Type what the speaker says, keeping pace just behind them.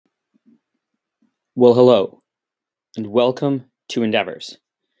Well, hello, and welcome to Endeavors.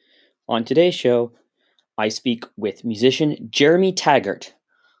 On today's show, I speak with musician Jeremy Taggart,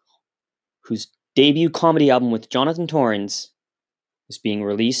 whose debut comedy album with Jonathan Torrens is being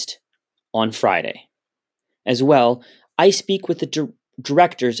released on Friday. As well, I speak with the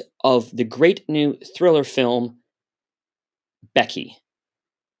directors of the great new thriller film, Becky.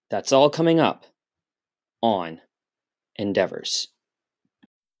 That's all coming up on Endeavors.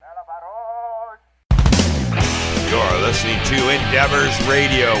 You're listening to Endeavors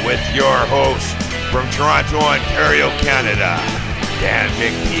Radio with your host from Toronto, Ontario, Canada, Dan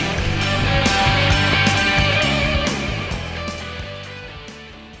McPeak.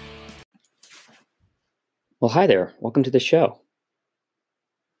 Well, hi there. Welcome to the show.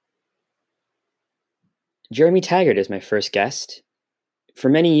 Jeremy Taggart is my first guest. For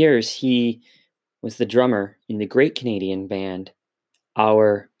many years, he was the drummer in the great Canadian band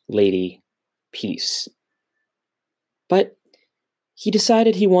Our Lady Peace. But he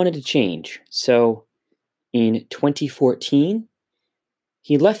decided he wanted to change, so in 2014,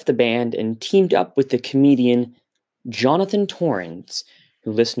 he left the band and teamed up with the comedian Jonathan Torrens,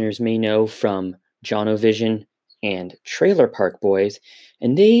 who listeners may know from Jonovision and Trailer Park Boys,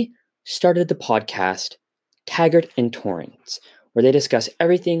 and they started the podcast Taggart and Torrens, where they discuss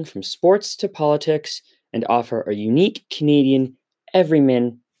everything from sports to politics and offer a unique Canadian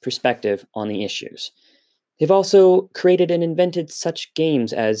everyman perspective on the issues. They've also created and invented such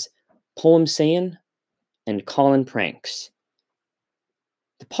games as Poem Sayin' and Callin' Pranks.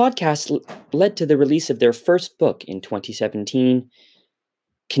 The podcast led to the release of their first book in 2017,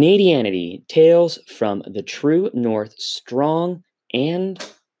 Canadianity, Tales from the True North, Strong and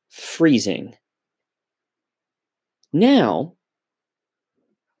Freezing. Now,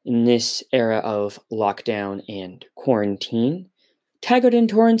 in this era of lockdown and quarantine, Taggart and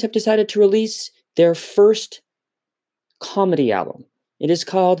Torrens have decided to release their first comedy album. It is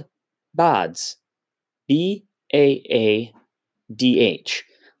called Baadh, Baadh,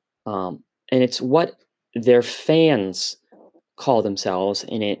 and it's what their fans call themselves,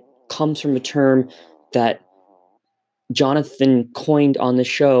 and it comes from a term that Jonathan coined on the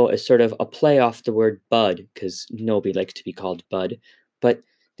show as sort of a play off the word bud, because nobody likes to be called bud, but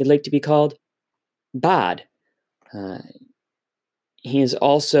they like to be called bad. He is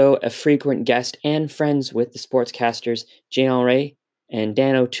also a frequent guest and friends with the sportscasters Cary and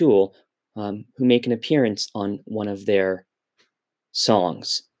Dan O'Toole, who make an appearance on one of their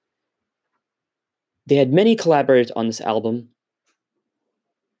songs. They had many collaborators on this album,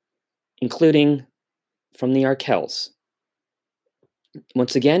 including from the Arkells.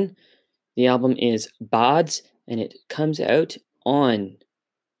 Once again, the album is Baadh, and it comes out on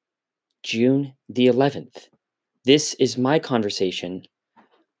June the 11th. This is my conversation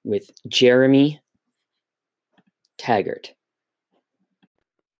with Jeremy Taggart.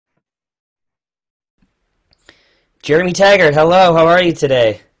 Jeremy Taggart, hello. How are you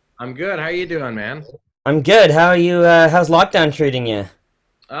today? I'm good. How you doing, man? I'm good. How are you? How's lockdown treating you?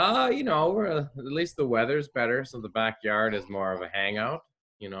 We're at least the weather's better, so the backyard is more of a hangout.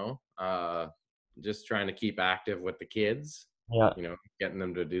 Just trying to keep active with the kids. Yeah. Getting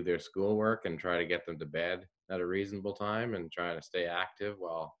them to do their schoolwork and try to get them to bed at a reasonable time and trying to stay active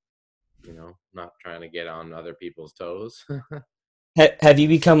while, not trying to get on other people's toes. Have you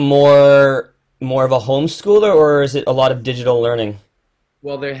become more of a homeschooler, or is it a lot of digital learning?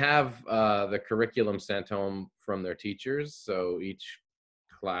 Well, they have the curriculum sent home from their teachers, so each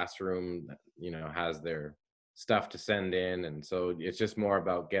classroom, has their stuff to send in, and so it's just more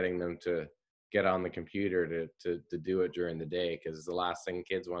about getting them to get on the computer to do it during the day, because the last thing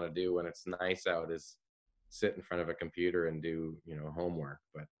kids want to do when it's nice out is sit in front of a computer and do homework.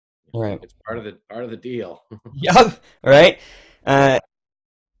 But Right. It's part of the deal. Yep. Right. I've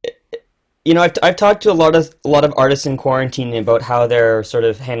talked to a lot of artists in quarantine about how they're sort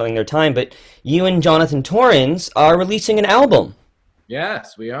of handling their time, but you and Jonathan Torrens are releasing an album.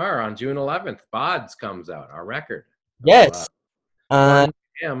 Yes, we are. On June 11th, Baadh comes out, our record. Yes.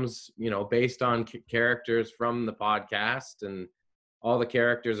 Jams, based on characters from the podcast, and all the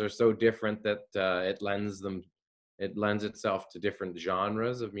characters are so different that it lends itself to different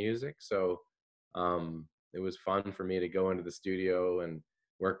genres of music. So it was fun for me to go into the studio and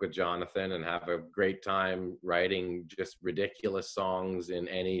work with Jonathan and have a great time writing just ridiculous songs in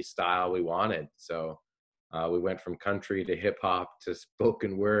any style we wanted. So we went from country to hip hop to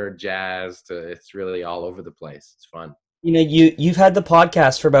spoken word, jazz, to it's really all over the place. It's fun. You've had the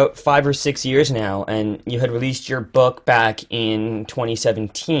podcast for about 5 or 6 years now, and you had released your book back in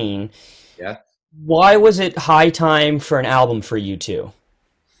 2017. Yeah. Why was it high time for an album for you two?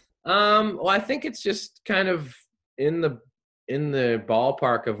 Well, I think it's just kind of in the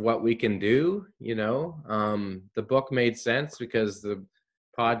ballpark of what we can do, you know. The book made sense because the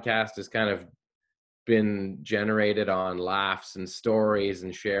podcast has kind of been generated on laughs and stories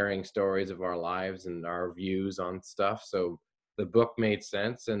and sharing stories of our lives and our views on stuff. So the book made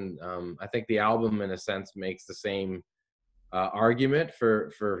sense, and I think the album, in a sense, makes the same argument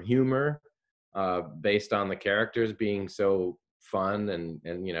for humor, based on the characters being so fun,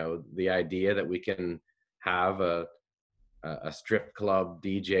 and you know, the idea that we can have a strip club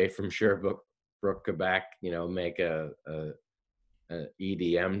DJ from Sherbrooke, Quebec, you know, make a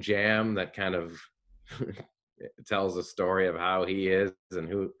EDM jam that kind of tells a story of how he is and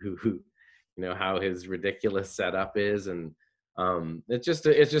who you know, how his ridiculous setup is. And it's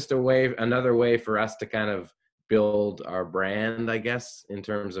just a way, another way for us to kind of build our brand, I guess, in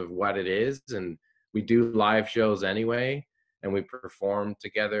terms of what it is. And we do live shows anyway, and we perform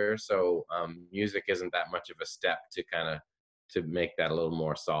together, so music isn't that much of a step to kind of to make that a little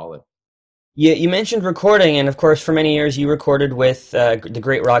more solid. You mentioned recording, and of course, for many years you recorded with the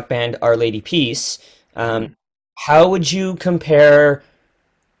great rock band Our Lady Peace. Um, Mhm. how would you compare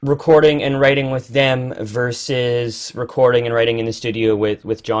recording and writing with them versus recording and writing in the studio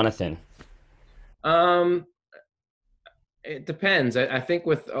with Jonathan? um it depends. I think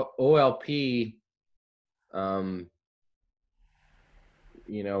with OLP, um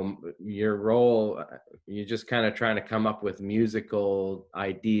you know, your role, you're just kind of trying to come up with musical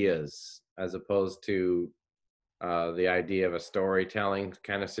ideas as opposed to the idea of a storytelling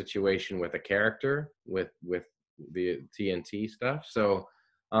kind of situation with a character with the TNT stuff. So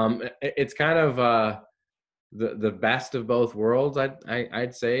it's kind of the best of both worlds,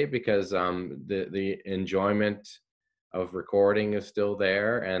 I'd say, because the enjoyment of recording is still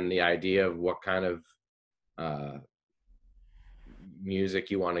there, and the idea of what kind of uh, music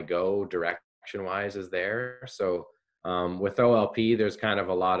you want to go direction wise is there. So with OLP, there's kind of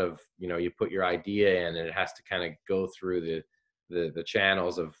a lot of, you know, you put your idea in and it has to kind of go through the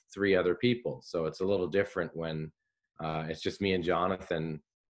channels of three other people. So it's a little different when it's just me and Jonathan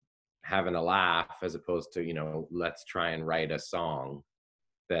having a laugh, as opposed to, you know, let's try and write a song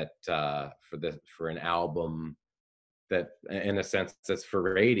that for an album that, in a sense, that's for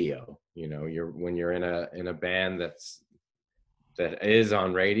radio. You know, you're when you're in a band that is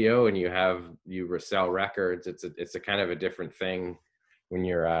on radio and you sell records, it's a kind of a different thing when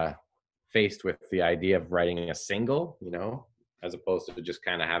you're faced with the idea of writing a single, you know, as opposed to just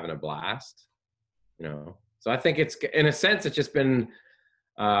kind of having a blast, you know. So I think it's, in a sense, it's just been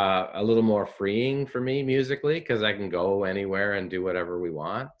a little more freeing for me musically, because I can go anywhere and do whatever we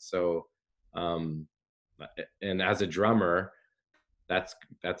want. So um and as a drummer, that's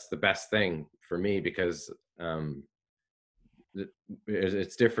that's the best thing for me, because um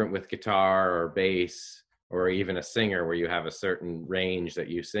it's different with guitar or bass or even a singer, where you have a certain range that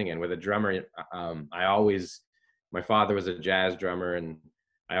you sing in. With a drummer, I always, my father was a jazz drummer, and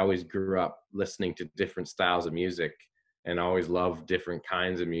I always grew up listening to different styles of music and always loved different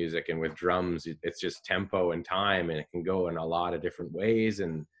kinds of music. And with drums, it's just tempo and time, and it can go in a lot of different ways.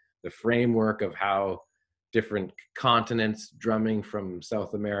 And the framework of how different continents, drumming from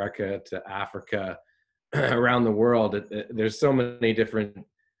South America to Africa, around the world, there's so many different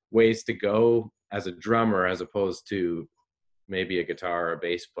ways to go as a drummer, as opposed to maybe a guitar or a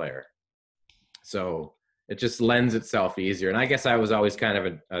bass player. So it just lends itself easier. And I guess I was always kind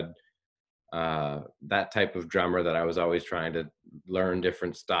of that type of drummer, that I was always trying to learn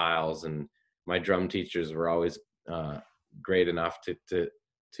different styles. And my drum teachers were always great enough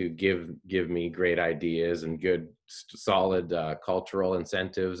to give me great ideas and good solid cultural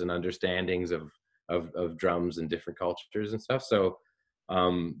incentives and understandings of drums and different cultures and stuff. So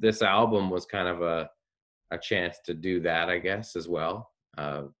this album was kind of a chance to do that, I guess, as well.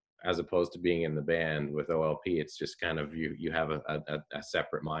 As opposed to being in the band with OLP, it's just kind of, you have a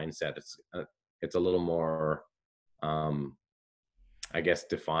separate mindset. It's a little more, I guess,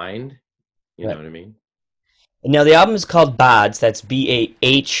 defined. You know Right. what I mean? Now the album is called Bads. That's Bahds.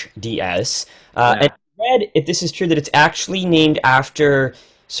 And Yeah. I read, if this is true, that it's actually named after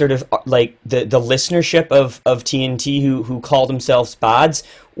sort of like the listenership of TNT who call themselves Bads.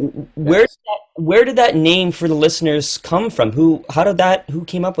 Yes. Where did that name for the listeners come from? Who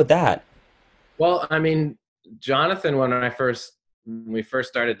came up with that? Well, I mean, Jonathan, when we first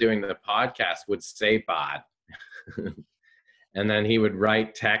started doing the podcast, would say bod. And then he would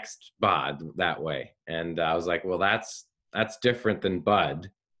write text bod that way. And I was like, well, that's different than bud,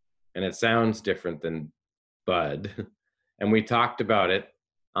 and it sounds different than bud. And we talked about it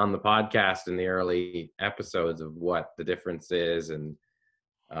on the podcast in the early episodes of what the difference is. And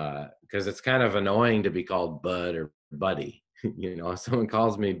because it's kind of annoying to be called Bud or Buddy. You know, if someone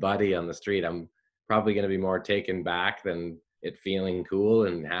calls me Buddy on the street, I'm probably going to be more taken back than it feeling cool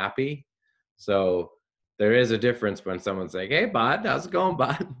and happy. So there is a difference when someone's like, "Hey, Bud, how's it going,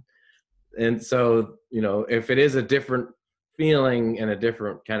 Bud?" And so, you know, if it is a different feeling and a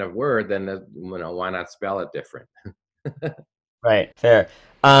different kind of word, then you know, why not spell it different? Right, fair.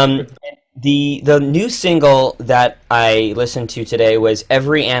 Um, the new single that I listened to today was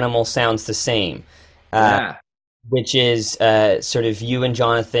 "Every Animal Sounds the Same," Yeah. which is sort of you and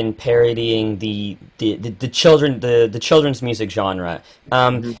Jonathan parodying the children's music genre.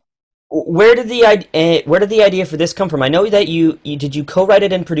 Mhm. Where did the idea for this come from? I know that you co-write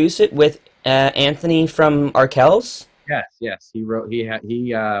it and produce it with Anthony from Arkells? Yes. He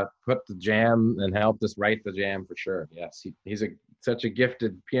put the jam and helped us write the jam for sure. Yes, he's such a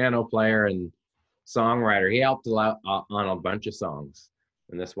gifted piano player and songwriter. He helped a lot on a bunch of songs,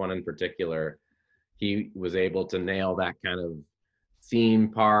 and this one in particular, he was able to nail that kind of theme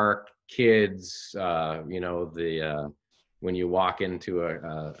park kids. You know, the when you walk into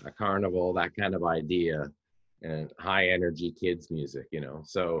a carnival, that kind of idea, and high energy kids music. You know,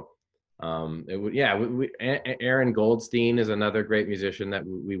 so it would, yeah. Aaron Goldstein is another great musician that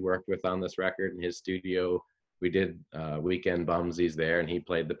we worked with on this record in his studio. We did Weekend Bumsies there, and he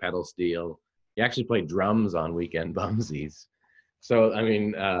played the pedal steel. He actually played drums on Weekend Bumsies. So I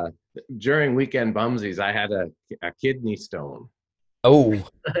mean, during Weekend Bumsies, I had a kidney stone, Oh,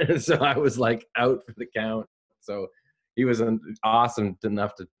 so I was like out for the count. So he was awesome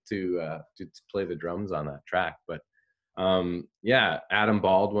enough to play the drums on that track. But yeah, Adam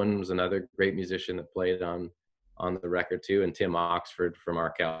Baldwin was another great musician that played on the record too, and Tim Oxford from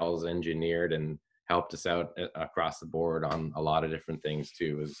Arkells engineered and helped us out across the board on a lot of different things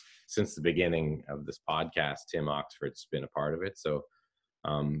too. It was since the beginning of this podcast, Tim Oxford's been a part of it. So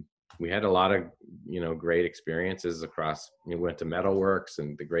we had a lot of, you know, great experiences across. We went to Metalworks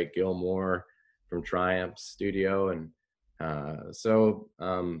and the great Gilmore from Triumph Studio, and so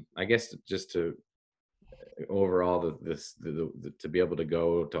I guess just to overall to be able to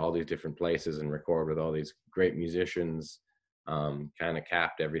go to all these different places and record with all these great musicians kind of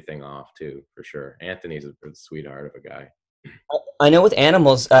capped everything off too, for sure. Anthony's a sweetheart of a guy. I know with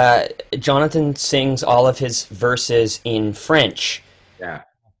Animals, Jonathan sings all of his verses in French. Yeah.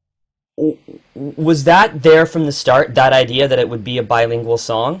 Was that there from the start, that idea that it would be a bilingual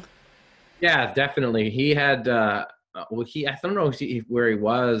song? Yeah, definitely. He had well, I don't know where he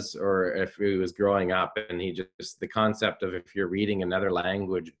was or if he was growing up, and he just the concept of if you're reading another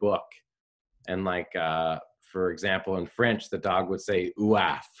language book, and like for example in French the dog would say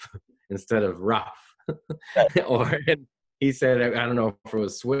ouaf instead of rough. Or he said, I don't know if it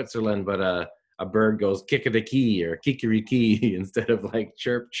was Switzerland, but a bird goes kickadiki or kikeriki instead of like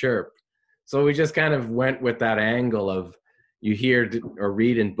chirp chirp. So we just kind of went with that angle of you hear or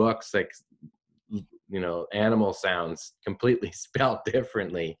read in books like, you know, animal sounds completely spelled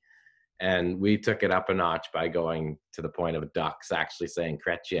differently, and we took it up a notch by going to the point of ducks actually saying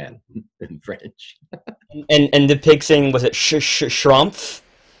chrétien in French. And the pig singing, was it shrumpf?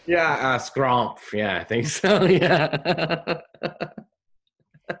 Yeah, scromp. Yeah, I think so. Yeah.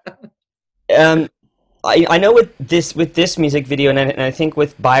 Um, I know with this music video, and I think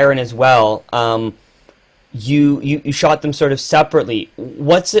with Byron as well. You shot them sort of separately.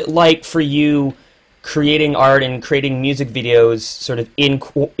 What's it like for you creating art and creating music videos sort of in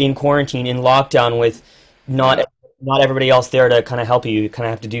quarantine, in lockdown, with not everybody else there to kind of help you? You kind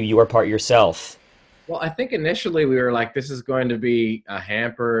of have to do your part yourself. Well, I think initially we were like, this is going to be a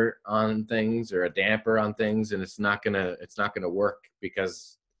hamper on things or a damper on things, and it's not gonna work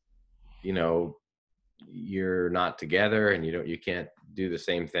because, you know, you're not together and you can't do the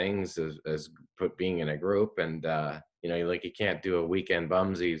same things as being in a group, and you know, like you can't do a Weekend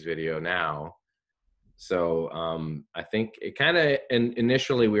Bumsies video now. So I think it kind of, and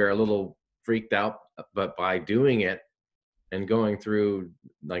initially we were a little freaked out, but by doing it and going through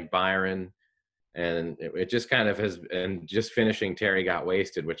like Byron, and it just kind of has, and just finishing Terry Got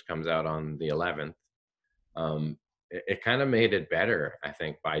Wasted, which comes out on the 11th. It kind of made it better, I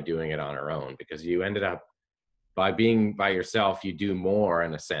think, by doing it on our own, because you ended up, by being by yourself, you do more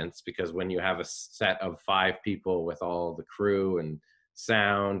in a sense, because when you have a set of 5 people with all the crew and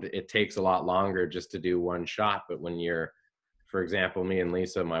sound, it takes a lot longer just to do one shot. But when you're, for example, me and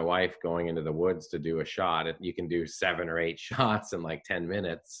Lisa, my wife, going into the woods to do a shot, you can do 7 or 8 shots in like 10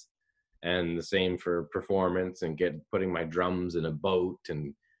 minutes. And the same for performance, and putting my drums in a boat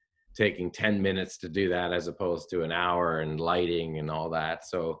and taking 10 minutes to do that as opposed to an hour, and lighting and all that.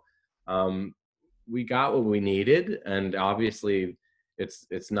 So we got what we needed, and obviously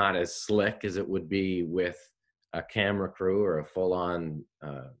it's not as slick as it would be with a camera crew or a full-on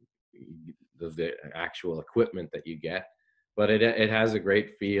the actual equipment that you get, but it has a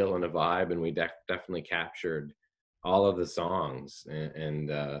great feel and a vibe, and we definitely captured all of the songs, and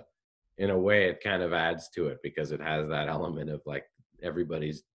in a way it kind of adds to it because it has that element of like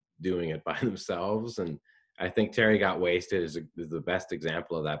everybody's doing it by themselves. And I think Terry Got Wasted is the best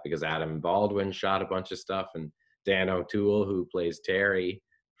example of that, because Adam Baldwin shot a bunch of stuff, and Dan O'Toole, who plays Terry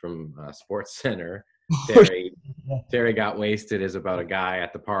from Sports Center, Terry Got Wasted is about a guy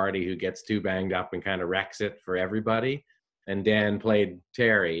at the party who gets too banged up and kind of wrecks it for everybody. And Dan played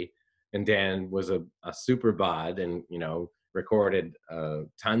Terry, and Dan was a super bud, and recorded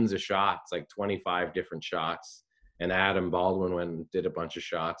tons of shots, like 25 different shots. And Adam Baldwin went and did a bunch of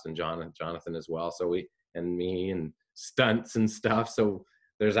shots, and Jonathan as well. So me and stunts and stuff. So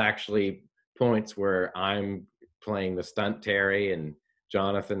there's actually points where I'm playing the stunt Terry, and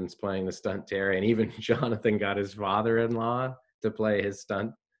Jonathan's playing the stunt Terry, and even Jonathan got his father-in-law to play his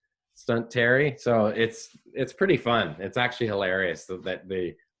stunt Terry. So it's pretty fun. It's actually hilarious that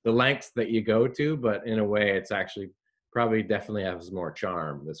the lengths that you go to, but in a way it's actually definitely has more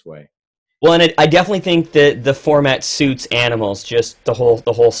charm this way. Well, and I definitely think that the format suits Animals, just the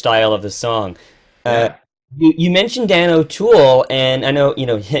whole style of the song. Yeah. You mentioned Dan O'Toole, and I know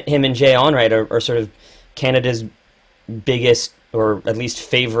him and Jay Onrait are sort of Canada's biggest, or at least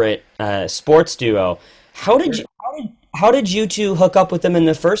favorite, sports duo. How did you two hook up with them in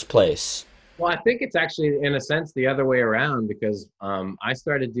the first place? Well, I think it's actually, in a sense, the other way around, because I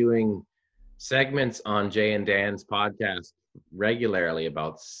started doing segments on Jay and Dan's podcast regularly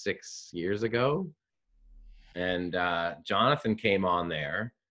about 6 years ago. And Jonathan came on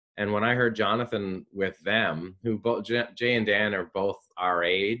there. And when I heard Jonathan with them, who both Jay and Dan are both our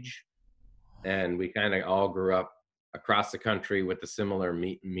age, and we kind of all grew up across the country with the similar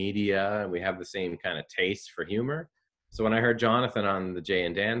media, and we have the same kind of taste for humor. So when I heard Jonathan on the Jay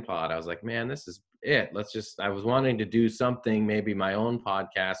and Dan pod, I was like, man, this is it. I was wanting to do something, maybe my own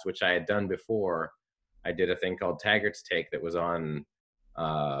podcast, which I had done before. I did a thing called Taggart's Take that was on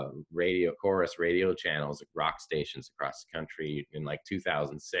chorus radio channels at rock stations across the country in like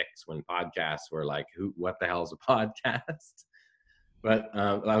 2006, when podcasts were like, what the hell is a podcast? But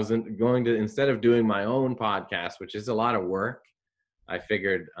I was going to, instead of doing my own podcast, which is a lot of work, I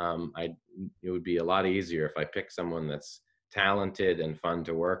figured it would be a lot easier if I pick someone that's talented and fun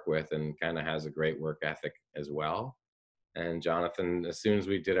to work with and kind of has a great work ethic as well. And Jonathan, as soon as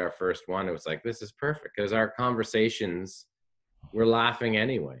we did our first one, it was like, this is perfect, because our conversations, we're laughing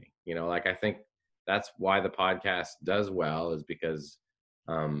anyway. Like, I think that's why the podcast does well, is because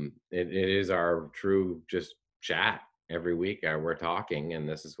it is our true just chat every week. We're talking, and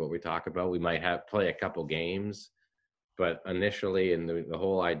this is what we talk about. We might play a couple games, but initially, and the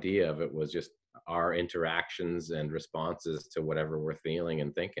whole idea of it was just our interactions and responses to whatever we're feeling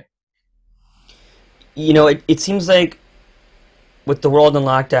and thinking. It seems like with the world in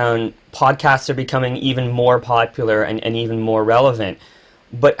lockdown, podcasts are becoming even more popular and even more relevant.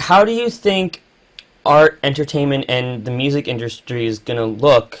 But how do you think art, entertainment, and the music industry is going to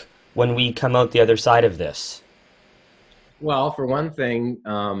look when we come out the other side of this? Well, for one thing,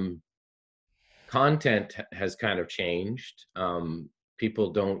 content has kind of changed.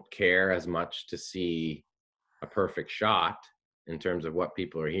 People don't care as much to see a perfect shot in terms of what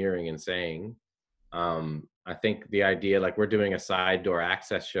people are hearing and saying. I think the idea, like, we're doing a Side Door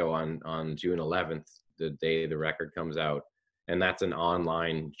Access show on June 11th, the day the record comes out, and that's an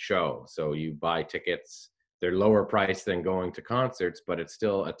online show. So you buy tickets. They're lower priced than going to concerts, but it's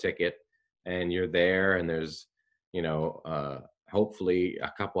still a ticket, and you're there, and there's hopefully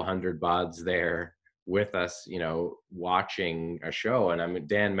a couple hundred buds there with us, watching a show. And I mean,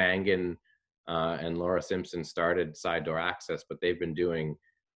 Dan Mangan and Laura Simpson started Side Door Access, but they've been doing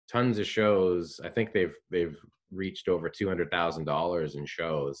tons of shows. I think they've reached over $200,000 in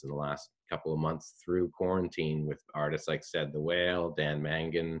shows in the last couple of months through quarantine, with artists like Said the Whale, Dan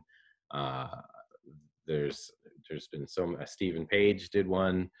Mangan. There's been Stephen Page did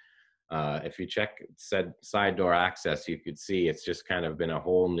one. If you check Side Door Access, you could see it's just kind of been a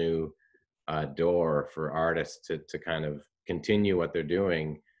whole new door for artists to kind of continue what they're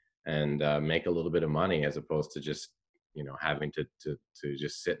doing and make a little bit of money, as opposed to just having to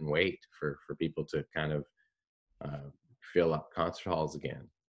just sit and wait for people to kind of fill up concert halls again.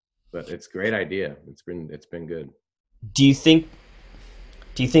 But it's a great idea. It's been good. Do you think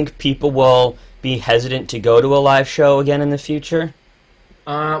people will be hesitant to go to a live show again in the future?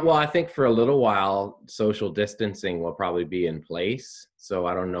 Well, I think for a little while, social distancing will probably be in place. So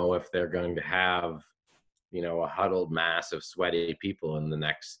I don't know if they're going to have a huddled mass of sweaty people in the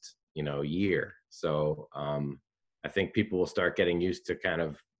next, year. So I think people will start getting used to kind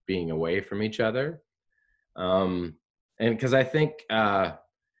of being away from each other. And because I think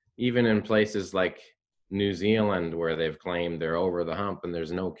even in places like New Zealand, where they've claimed they're over the hump and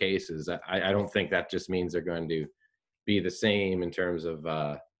there's no cases, I don't think that just means they're going to be the same in terms of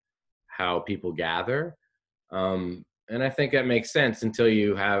how people gather. And I think that makes sense until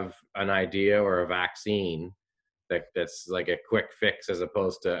you have an idea or a vaccine that's like a quick fix as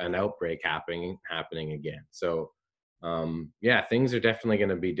opposed to an outbreak happening again. So yeah, things are definitely going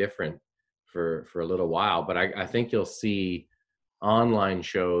to be different for a little while, but I think you'll see online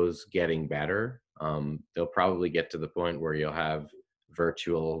shows getting better. They'll probably get to the point where you'll have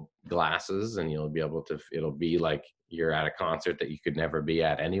virtual glasses and you'll be able to, it'll be like you're at a concert that you could never be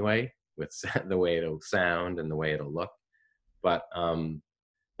at anyway, with the way it'll sound and the way it'll look. But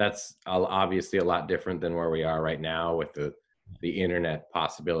that's obviously a lot different than where we are right now with the internet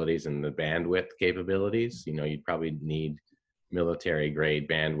possibilities and the bandwidth capabilities. You'd probably need military grade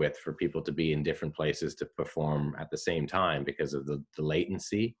bandwidth for people to be in different places to perform at the same time because of the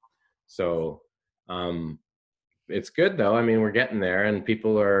latency. So it's good though. I mean, we're getting there, and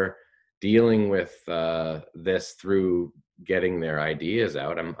people are dealing with this through getting their ideas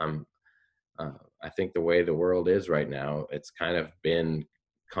out. I think the way the world is right now, it's kind of been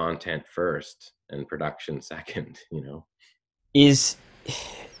content first and production second. Do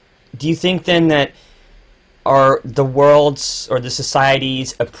you think then that the world's or the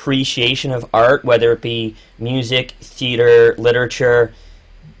society's appreciation of art, whether it be music, theater, literature,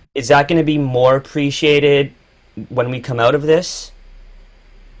 is that going to be more appreciated when we come out of this?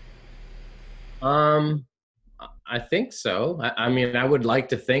 I think so. I mean, I would like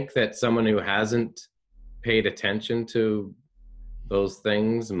to think that someone who hasn't paid attention to those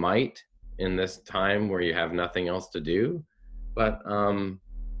things might in this time where you have nothing else to do. But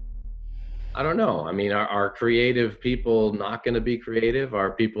I don't know. I mean, are creative people not going to be creative?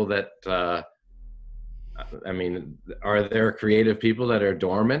 Are people that, I mean, are there creative people that are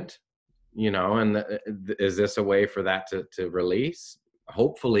dormant? And is this a way for that to release?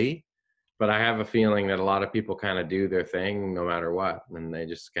 Hopefully. But I have a feeling that a lot of people kind of do their thing no matter what, and they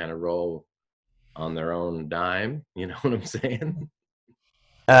just kind of roll on their own dime. You know what I'm saying?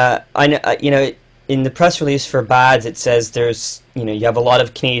 I know, in the press release for Bads, it says there's, you have a lot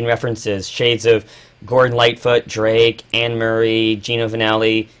of Canadian references, shades of Gordon Lightfoot, Drake, Anne Murray, Gino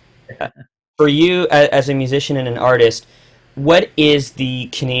Vanelli. For you, as a musician and an artist, what is the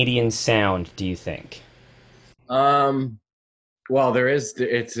Canadian sound, do you think? Well, there is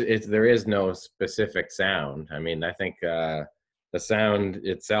no specific sound. I mean, I think the sound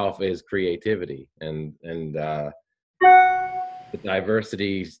itself is creativity, and the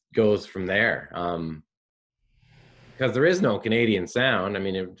diversity goes from there. Because there is no Canadian sound. I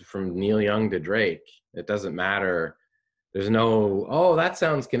mean, from Neil Young to Drake, it doesn't matter. There's no, oh, that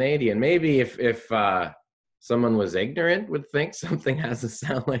sounds Canadian. Maybe if someone was ignorant would think something has a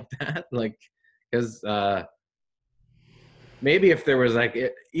sound like that, like because. Maybe if there was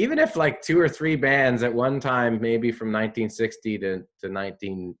even if like two or three bands at one time, maybe from 1960 to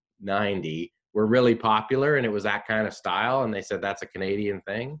 1990 were really popular and it was that kind of style and they said that's a Canadian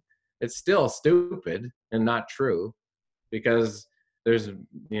thing, it's still stupid and not true, because there's,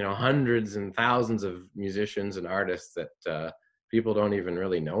 hundreds and thousands of musicians and artists that people don't even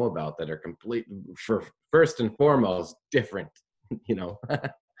really know about that are complete, for first and foremost, different,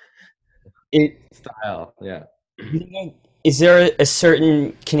 style. Yeah. Is there a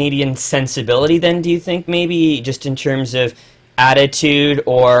certain Canadian sensibility then, do you think, maybe just in terms of attitude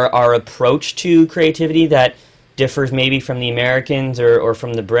or our approach to creativity that differs maybe from the Americans or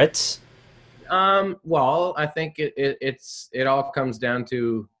from the Brits? Well, I think it all comes down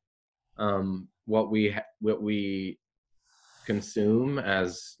to what we consume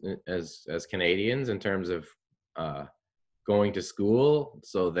as Canadians in terms of going to school.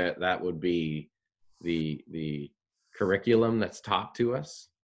 So that would be the curriculum that's taught to us,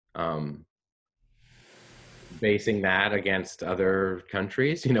 basing that against other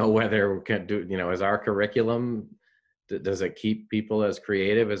countries, whether we can do, is our curriculum, does it keep people as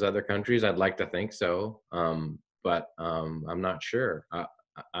creative as other countries? I'd like to think so. But I'm not sure.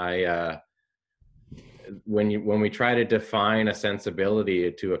 When we try to define a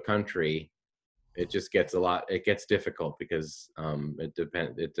sensibility to a country, it just gets it gets difficult because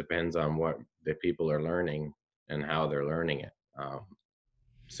it depends on what the people are learning and how they're learning it.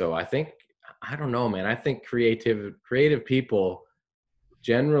 So I don't know, man. I think creative people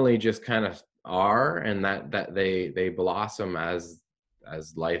generally just kind of are, and that they blossom as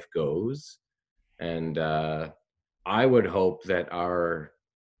life goes. And I would hope that our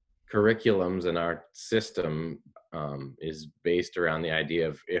curriculums and our system is based around the idea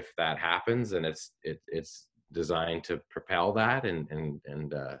of, if that happens, and it's designed to propel that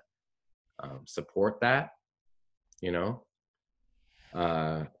and support that, you know.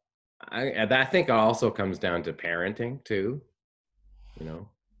 I think it also comes down to parenting too, you know.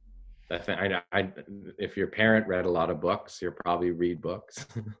 If your parent read a lot of books, you'll probably read books,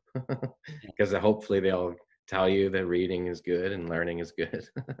 because hopefully they'll tell you that reading is good and learning is good.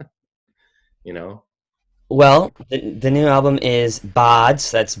 You know. Well, the new album is Bads,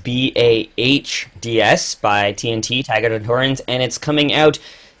 that's Bahds by TNT, Taggart and Torrens, and it's coming out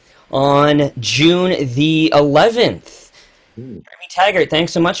on June the 11th. Mm. Jeremy Taggart,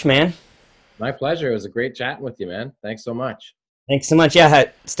 thanks so much, man. My pleasure. It was a great chatting with you, man. Thanks so much. Thanks so much.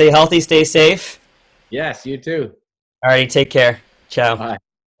 Yeah, stay healthy, stay safe. Yes, you too. Alrighty, take care. Ciao. Bye.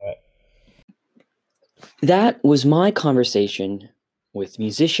 That was my conversation with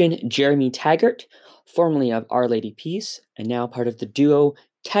musician Jeremy Taggart, formerly of Our Lady Peace, and now part of the duo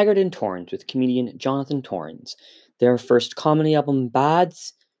Taggart and Torrens with comedian Jonathan Torrens. Their first comedy album,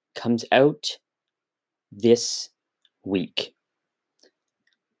 Bads, comes out this week.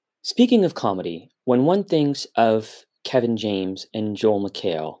 Speaking of comedy, when one thinks of Kevin James and Joel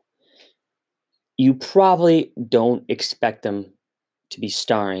McHale, you probably don't expect them to be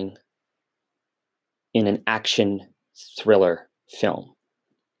starring in an action thriller film.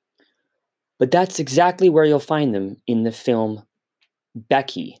 But that's exactly where you'll find them in the film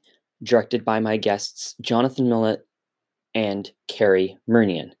Becky, directed by my guests Jonathan Milott and Cary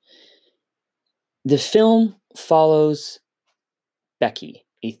Murnion. The film follows Becky,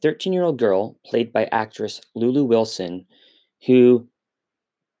 a 13-year-old girl played by actress Lulu Wilson, who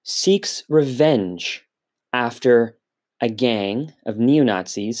seeks revenge after a gang of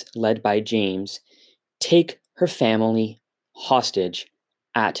neo-Nazis led by James take her family hostage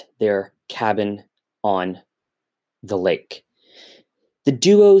at their cabin on the lake. The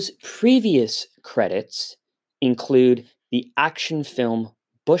duo's previous credits include the action film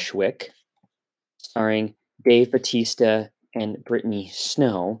Bushwick, starring Dave Bautista and Brittany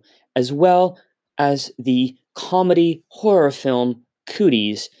Snow, as well as the comedy horror film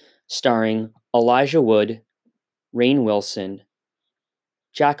Cooties, starring Elijah Wood, Rainn Wilson,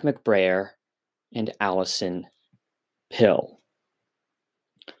 Jack McBrayer, and Allison Pill.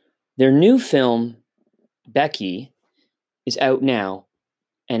 Their new film, Becky, is out now,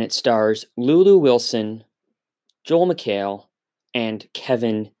 and it stars Lulu Wilson, Joel McHale, and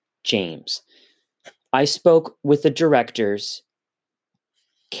Kevin James. I spoke with the directors,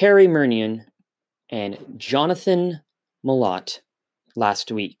 Cary Murnion and Jonathan Milott,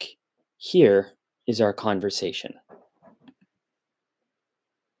 last week. Here is our conversation.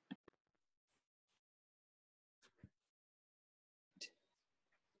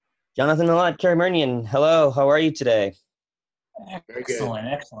 Jonathan Milott, Cary Murnion, hello, how are you today?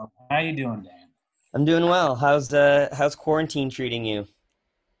 Excellent. How you doing, Dan? I'm doing well. How's quarantine treating you?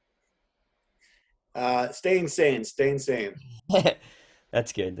 Staying sane.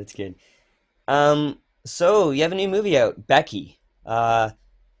 That's good. So you have a new movie out, Becky.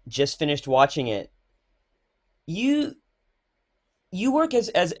 Just finished watching it. You work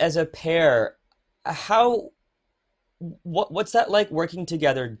as a pair. What's that like, working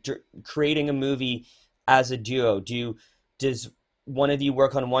together, creating a movie as a duo? Does one of you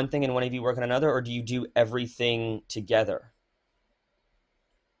work on one thing and one of you work on another, or do you do everything together?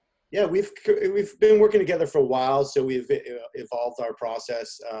 Yeah, we've been working together for a while, so we've evolved our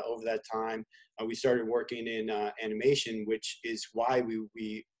process over that time. We started working in animation, which is why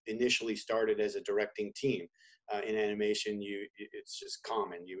we initially started as a directing team. In animation, it's just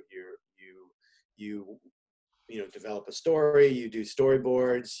common. You develop a story, you do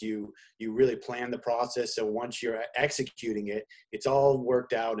storyboards, you really plan the process. So once you're executing it, it's all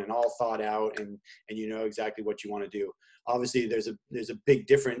worked out and all thought out, and you know exactly what you want to do. Obviously, there's a big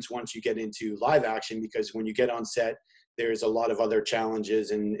difference once you get into live action, because when you get on set, there's a lot of other challenges,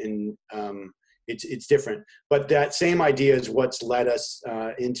 and it's different. But that same idea is what's led us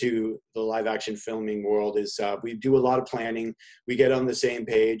into the live action filming world. Is we do a lot of planning, we get on the same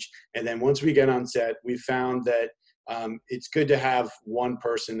page, and then once we get on set, we found that it's good to have one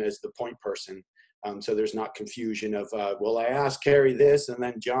person as the point person, so there's not confusion of well, I asked Cary this and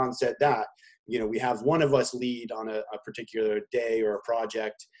then John said that. We have one of us lead on a particular day or a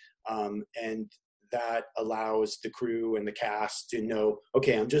project, and that allows the crew and the cast to know,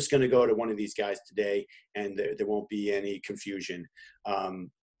 okay, I'm just going to go to one of these guys today, and there won't be any confusion.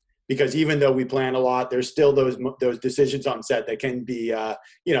 because even though we plan a lot, there's still those decisions on set that can be,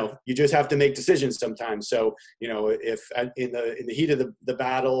 you just have to make decisions sometimes. So, if in the heat of the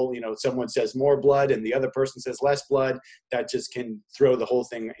battle, someone says more blood and the other person says less blood, that just can throw the whole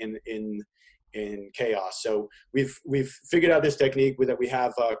thing in chaos. So we've figured out this technique that we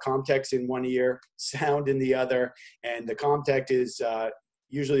have Comtex in one ear, sound in the other, and the Comtech is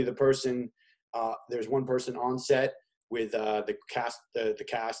usually the person. There's one person on set with the cast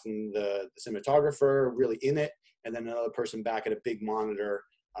and the cinematographer really in it, and then another person back at a big monitor,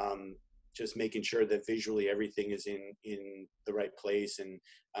 just making sure that visually everything is in the right place, and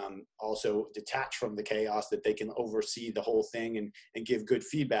also detached from the chaos, that they can oversee the whole thing and give good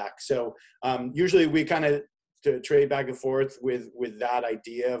feedback. So usually we kind of trade back and forth with that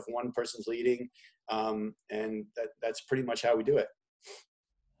idea of one person's leading, and that's pretty much how we do it.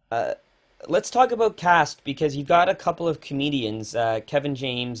 Let's talk about cast, because you've got a couple of comedians, Kevin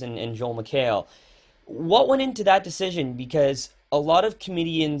James and Joel McHale. What went into that decision? Because a lot of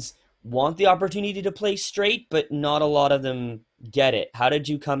comedians want the opportunity to play straight, but not a lot of them get it. How did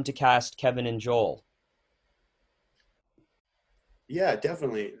you come to cast Kevin and Joel? Yeah,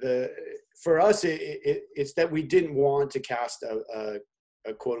 definitely. For us, it's that we didn't want to cast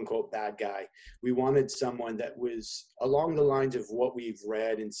a quote unquote bad guy. We wanted someone that was along the lines of what we've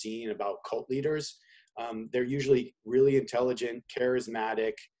read and seen about cult leaders. They're usually really intelligent,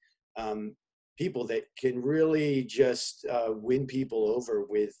 charismatic, people that can really just win people over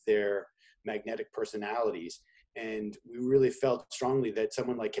with their magnetic personalities. And we really felt strongly that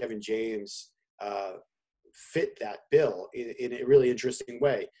someone like Kevin James fit that bill in a really interesting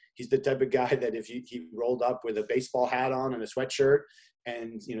way. He's the type of guy that if he rolled up with a baseball hat on and a sweatshirt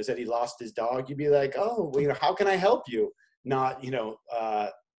and said he lost his dog, you'd be like, oh, well, how can I help you? Not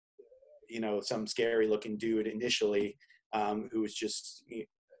some scary looking dude initially, who was just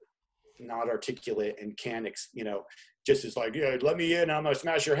not articulate and can't just is like, yeah, let me in, I'm gonna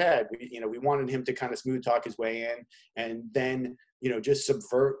smash your head. We wanted him to kind of smooth talk his way in, and then just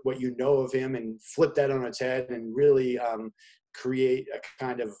subvert what of him and flip that on its head, and really create a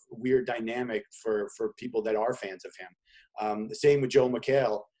kind of weird dynamic for people that are fans of him. The same with Joel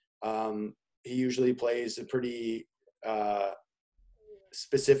McHale. He usually plays a pretty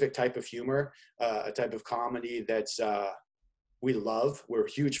specific type of humor, a type of comedy that's we love. We're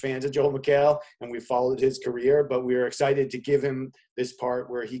huge fans of Joel McHale, and we followed his career, but we were excited to give him this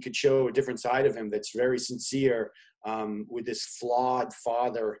part where he could show a different side of him that's very sincere, with this flawed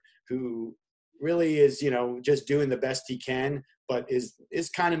father who really is, just doing the best he can, but is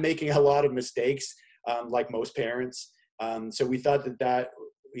kind of making a lot of mistakes, like most parents. So we thought that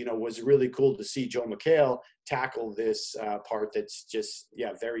was really cool to see Joel McHale tackle this part that's just,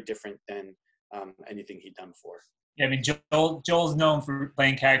 very different than anything he'd done before. Yeah, I mean, Joel's known for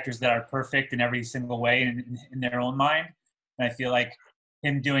playing characters that are perfect in every single way in their own mind. And I feel like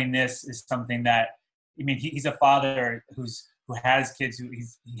him doing this is something that, he's a father who has kids,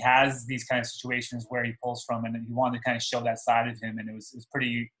 he has these kind of situations where he pulls from, and he wanted to kind of show that side of him, and it was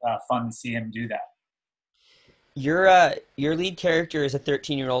pretty fun to see him do that. Your lead character is a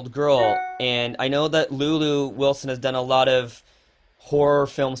 13-year-old girl, and I know that Lulu Wilson has done a lot of horror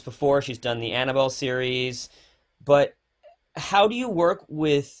films before. She's done the Annabelle series. But how do you work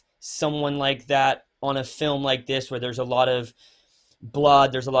with someone like that on a film like this, where there's a lot of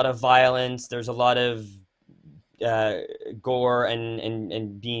blood, there's a lot of violence, there's a lot of gore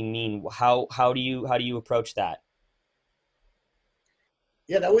and being mean? How do you approach that?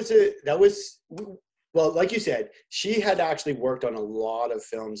 Yeah, well, like you said, she had actually worked on a lot of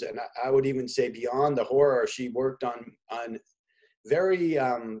films, and I would even say beyond the horror, she worked on very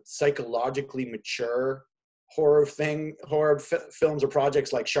psychologically mature horror films or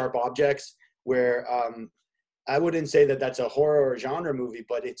projects like Sharp Objects, where I wouldn't say that that's a horror or genre movie,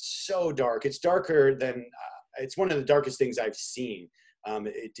 but it's so dark. It's darker than it's one of the darkest things I've seen.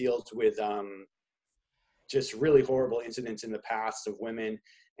 It deals with just really horrible incidents in the past of women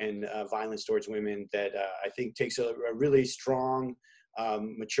and violence towards women that I think takes a really strong,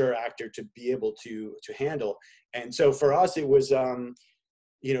 mature actor to be able to handle. And so for us, it was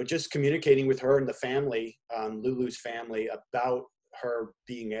just communicating with her and the family, Lulu's family, about her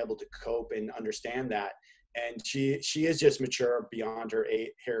being able to cope and understand that. And she is just mature beyond her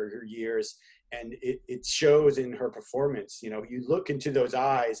years, and it shows in her performance. You look into those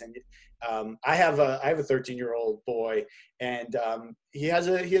eyes, and I have a 13-year-old boy, and he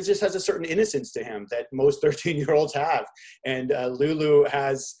just has a certain innocence to him that most 13-year-olds have, and Lulu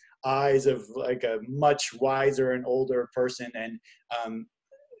has eyes of like a much wiser and older person, and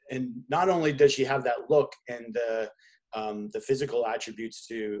not only does she have that look and the physical attributes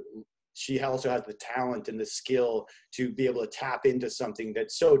to. She also has the talent and the skill to be able to tap into something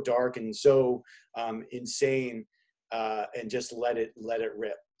that's so dark and so insane, and just let it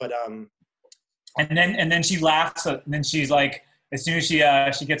rip. But and then she laughs, and then she's like, as soon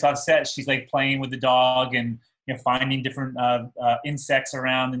as she gets off set, she's like playing with the dog and finding different insects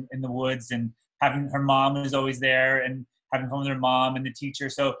around in the woods, and having her mom is always there and having fun with her mom and the teacher.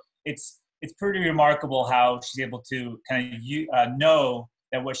 So it's pretty remarkable how she's able to kind of know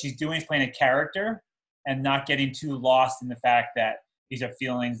that what she's doing is playing a character and not getting too lost in the fact that these are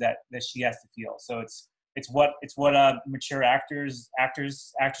feelings that she has to feel. So it's what mature actresses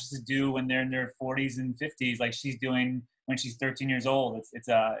do when they're in their 40s and 50s, like she's doing when she's 13 years old.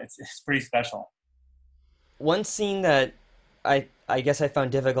 It's pretty special. One scene that I guess I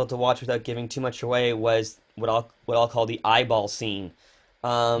found difficult to watch without giving too much away was what I'll call the eyeball scene.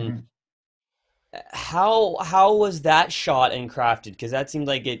 Mm-hmm. How was that shot and crafted? Because that seemed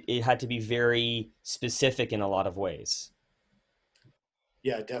like it had to be very specific in a lot of ways.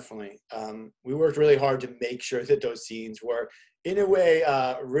 Yeah, definitely. We worked really hard to make sure that those scenes were, in a way,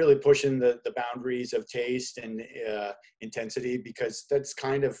 really pushing the boundaries of taste and intensity, because that's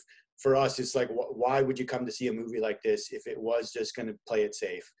kind of, for us, it's like, why would you come to see a movie like this if it was just going to play it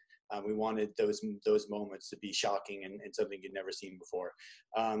safe? We wanted those moments to be shocking and something you'd never seen before.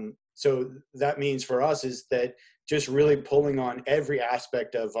 So that means for us is that just really pulling on every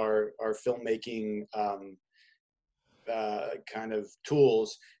aspect of our filmmaking kind of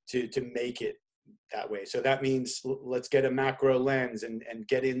tools to make it that way. So that means let's get a macro lens and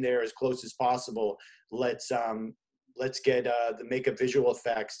get in there as close as possible. Let's get the makeup visual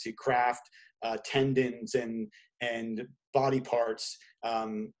effects to craft tendons and body parts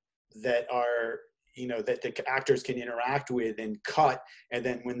that are, that the actors can interact with and cut. And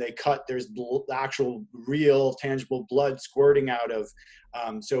then when they cut, there's actual real tangible blood squirting out of.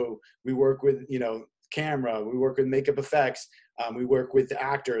 So we work with, camera, we work with makeup effects, we work with the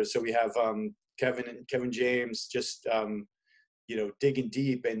actors. So we have Kevin James just, digging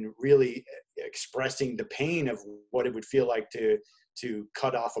deep and really expressing the pain of what it would feel like to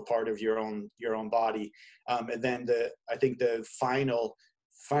cut off a part of your own body. And then I think the final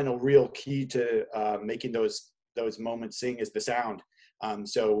real key to making those moments sing is the sound.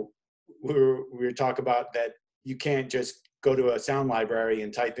 So we talk about that you can't just go to a sound library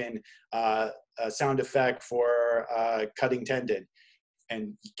and type in a sound effect for cutting tendon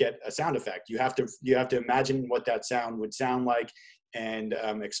and get a sound effect. You have to imagine what that sound would sound like and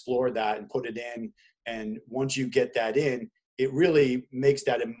explore that and put it in. And once you get that in, it really makes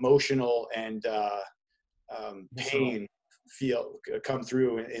that emotional and pain come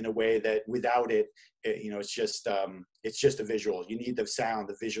through in a way that without it, it's just a visual. You need the sound,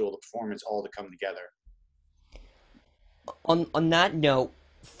 the visual, the performance all to come together. On that note,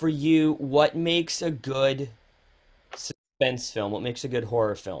 for you, what makes a good suspense film? What makes a good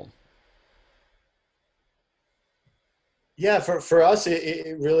horror film? Yeah, for us,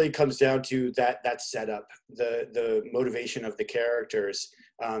 it really comes down to that setup, the motivation of the characters.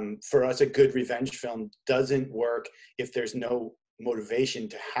 For us, a good revenge film doesn't work if there's no motivation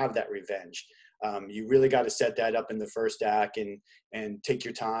to have that revenge. You really got to set that up in the first act and take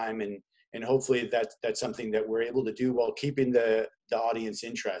your time, and hopefully that's something that we're able to do while keeping the audience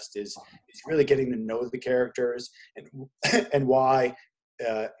interest. Is really getting to know the characters and why,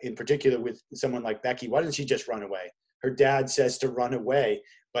 in particular with someone like Becky, why doesn't she just run away? Her dad says to run away,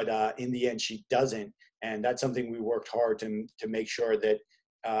 but in the end she doesn't. And that's something we worked hard to make sure that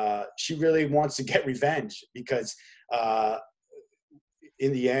she really wants to get revenge, because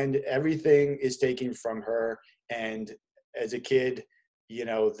in the end, everything is taken from her. And as a kid,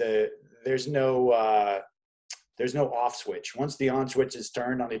 there's no off switch. Once the on switch is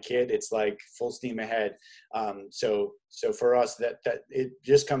turned on a kid, it's like full steam ahead. So for us, that it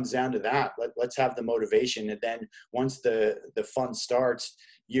just comes down to that. Let's have the motivation, and then once the fun starts,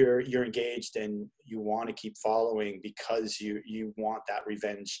 you're engaged and you want to keep following because you want that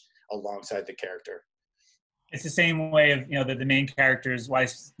revenge alongside the character. It's the same way of the main characters. Why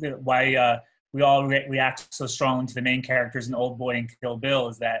we all react so strongly to the main characters in Old Boy and Kill Bill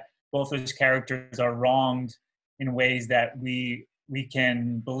is that both those characters are wronged in ways that we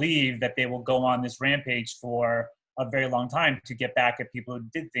can believe that they will go on this rampage for a very long time to get back at people who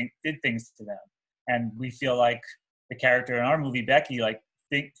did things to them. And we feel like the character in our movie, Becky, like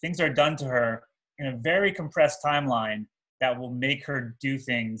things are done to her in a very compressed timeline that will make her do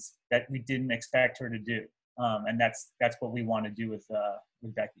things that we didn't expect her to do. And that's what we want to do with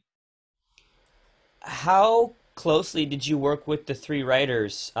Becky. How closely did you work with the three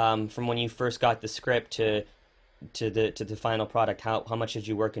writers from when you first got the script to to the final product? How much did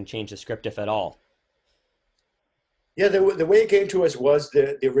you work and change the script, if at all? Yeah, the way it came to us was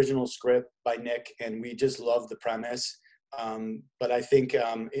the original script by Nick, and we just loved the premise. But I think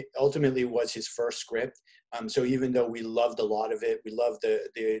it ultimately was his first script. So even though we loved a lot of it, we loved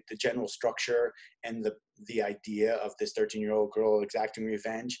the general structure and the idea of this 13-year-old girl exacting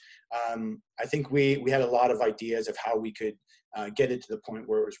revenge. I think we had a lot of ideas of how we could get it to the point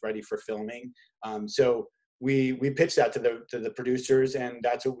where it was ready for filming. So we pitched that to the producers, and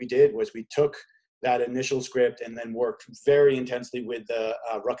that's what we did. Was we took that initial script and then worked very intensely with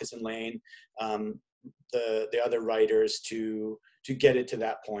Ruckus and Lane, the other writers, to get it to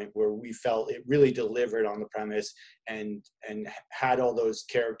that point where we felt it really delivered on the premise and had all those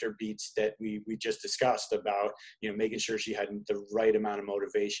character beats that we just discussed about, making sure she had the right amount of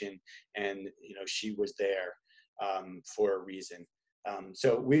motivation, and she was there for a reason.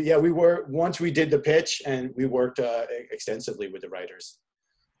 So we were, once we did the pitch, and we worked extensively with the writers.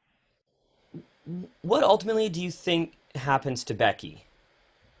 What ultimately do you think happens to Becky?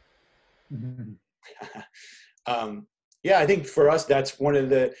 Yeah, I think for us, that's one of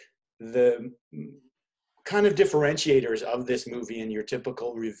the kind of differentiators of this movie in your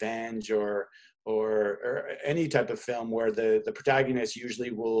typical revenge or any type of film, where the protagonist usually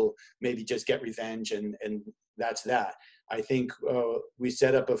will maybe just get revenge and that's that. I think we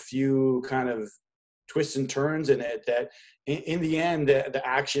set up a few kind of twists and turns in it that in the end, the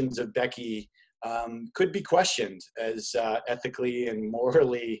actions of Becky could be questioned as ethically and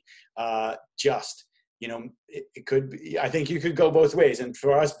morally just. It could be, I think you could go both ways. And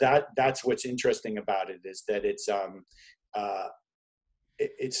for us, that's what's interesting about it, is that it's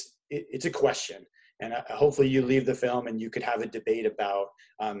a question. And hopefully you leave the film and you could have a debate about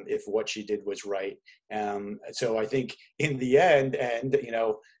if what she did was right. So I think in the end, and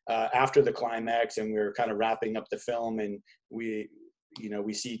after the climax, and we're kind of wrapping up the film, and we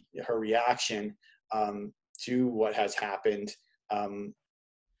see her reaction to what has happened. I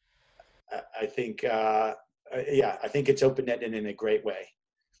think it's open-ended in a great way.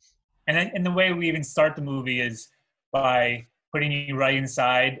 And the way we even start the movie is by putting you right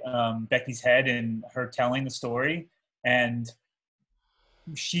inside Becky's head and her telling the story. And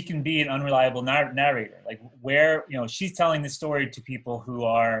she can be an unreliable narrator. Like, where, she's telling the story to people who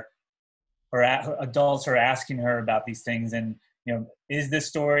are her adults are asking her about these things. And, is this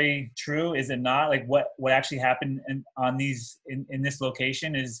story true? Is it not? Like, what actually happened in this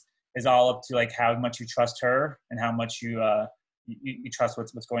location is all up to like how much you trust her and how much you trust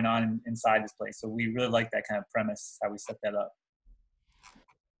what's going on inside this place. So we really like that kind of premise, how we set that up.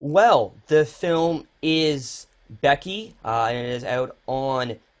 Well, the film is Becky, and it is out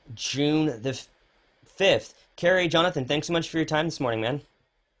on June the 5th. Cary, Jonathan, thanks so much for your time this morning, man.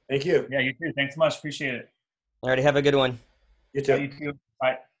 Thank you. Yeah, you too. Thanks so much. Appreciate it. All right, have a good one. You too. Yeah, you too.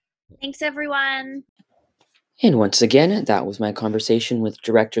 Bye. Thanks, everyone. And once again, that was my conversation with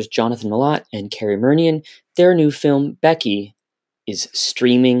directors Jonathan Milott and Cary Murnion. Their new film, Becky, is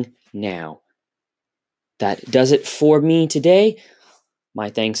streaming now. That does it for me today. My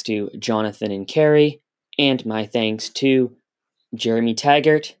thanks to Jonathan and Cary, and my thanks to Jeremy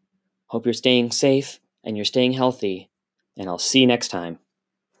Taggart. Hope you're staying safe and you're staying healthy, and I'll see you next time.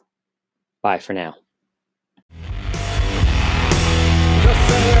 Bye for now.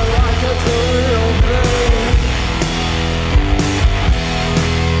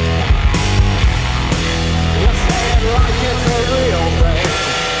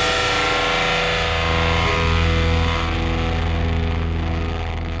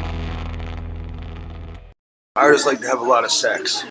 Artists like to have a lot of sex.